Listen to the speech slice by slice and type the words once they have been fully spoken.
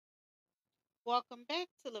Welcome back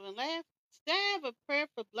to Live and Laugh. Today I have a prayer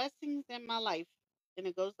for blessings in my life, and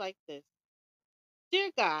it goes like this. Dear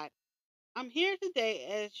God, I'm here today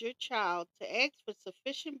as your child to ask for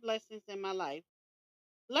sufficient blessings in my life.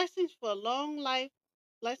 Blessings for a long life,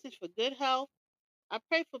 blessings for good health. I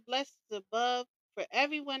pray for blessings above for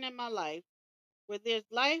everyone in my life. Where there's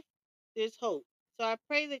life, there's hope. So I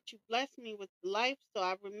pray that you bless me with life so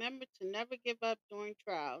I remember to never give up during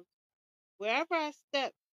trials. Wherever I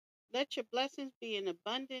step, let your blessings be in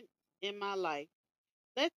abundance in my life.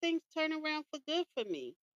 Let things turn around for good for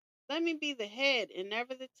me. Let me be the head and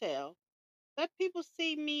never the tail. Let people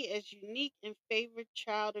see me as unique and favored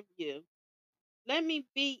child of you. Let me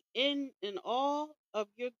be in awe of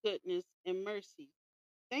your goodness and mercy.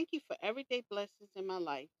 Thank you for everyday blessings in my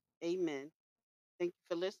life. Amen. Thank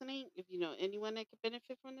you for listening. If you know anyone that could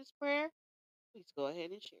benefit from this prayer, please go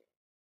ahead and share.